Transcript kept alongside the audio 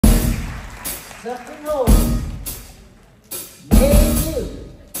Rock and roll. Hey, you.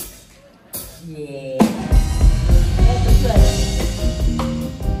 Yeah. That's a pleasure.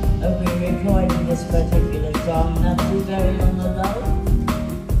 I'll be recording this particular song, not too very on the low.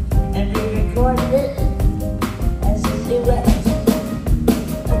 And we recorded it as a duet.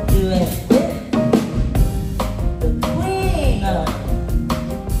 A duet with the queen of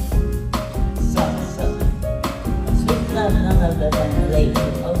salsa. Sweet love, none other than the lady.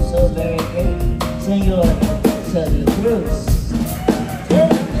 Also very great, Senor Tony Cruz.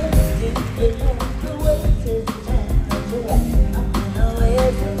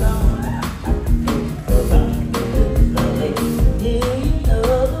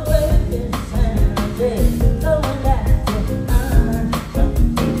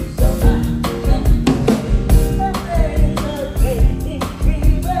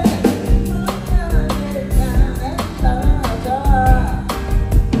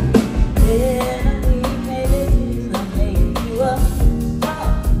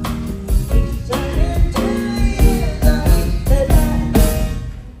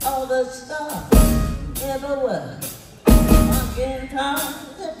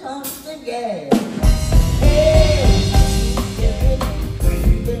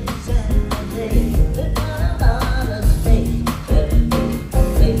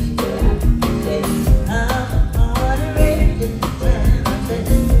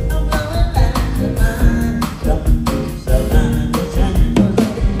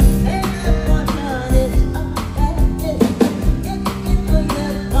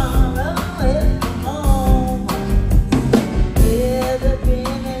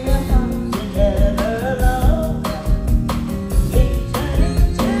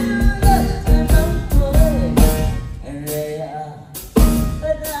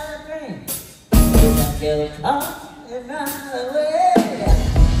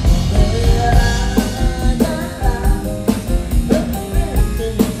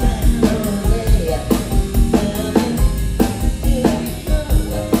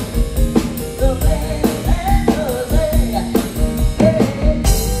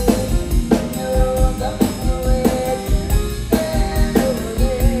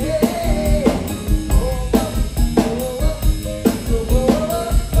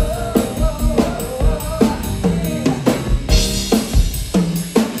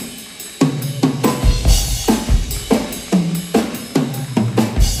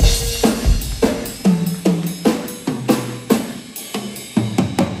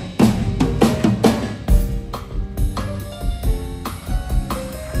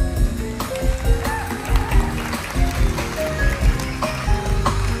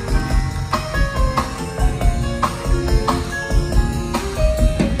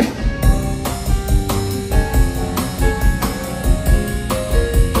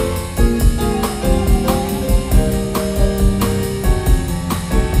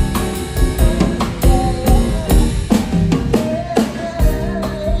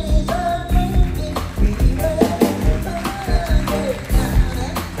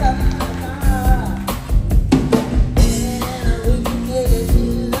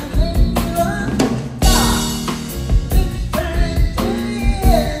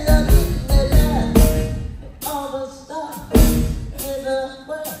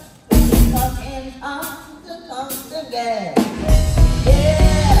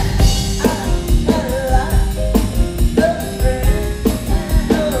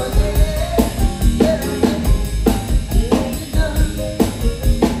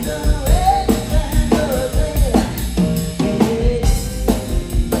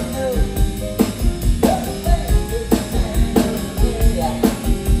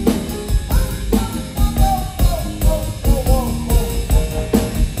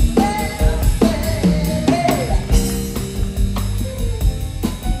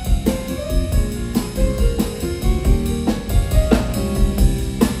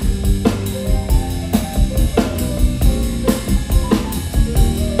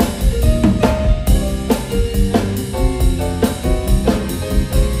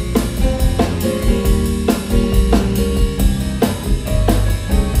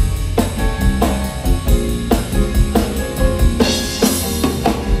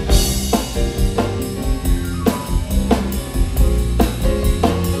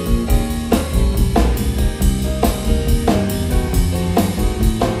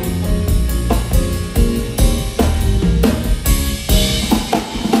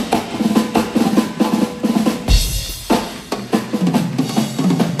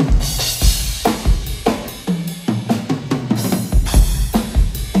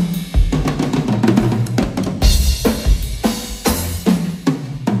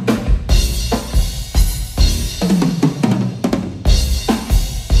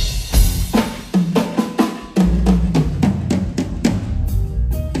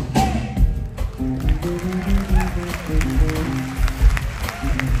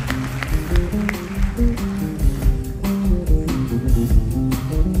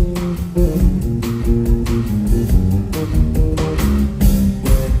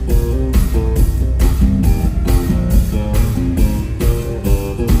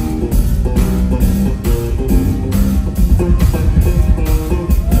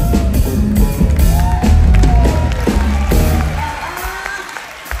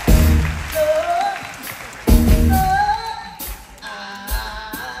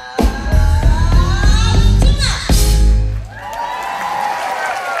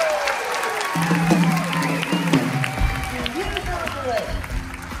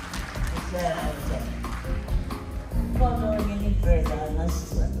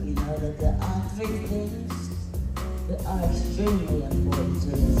 But there are three things that are extremely important to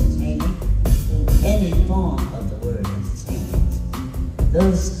entertainment in any form of the word entertainment.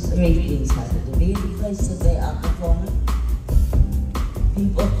 Those three things happen to be the place that they are performing,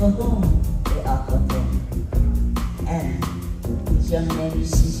 people for whom they are performing, and these young men you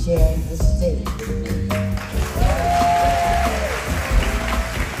see sharing the stage with me.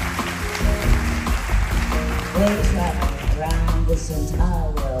 They travel around this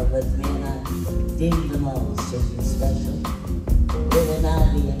entire world with me, and I deem them all certain special. They will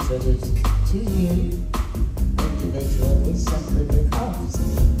now be introduced to you individually simply because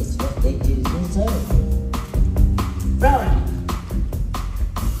it's what they do deserve. From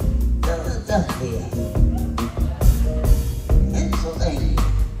Philadelphia, Pennsylvania,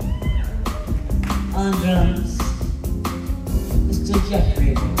 on drums, Mr.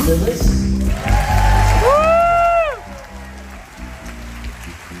 Jeffrey Lewis.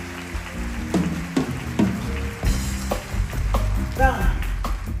 From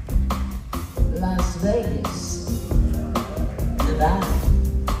Las Vegas, Nevada,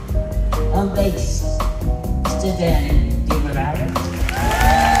 on bass, Mr. Danny DiMorales.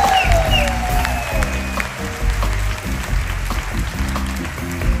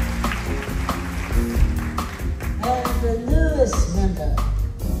 And the newest member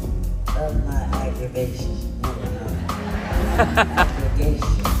of my aggregation.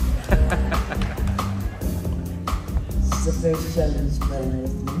 It's the first show he's playing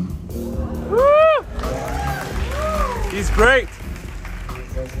with me. Yeah. He's great.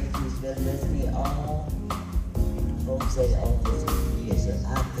 He's been with me all, folks say all 15 years that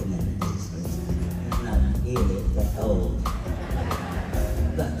I've been in the business. I'm not really that old.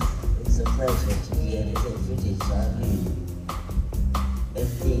 But it's a pleasure to be able to introduce our new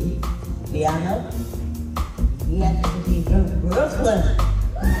MD, Piano.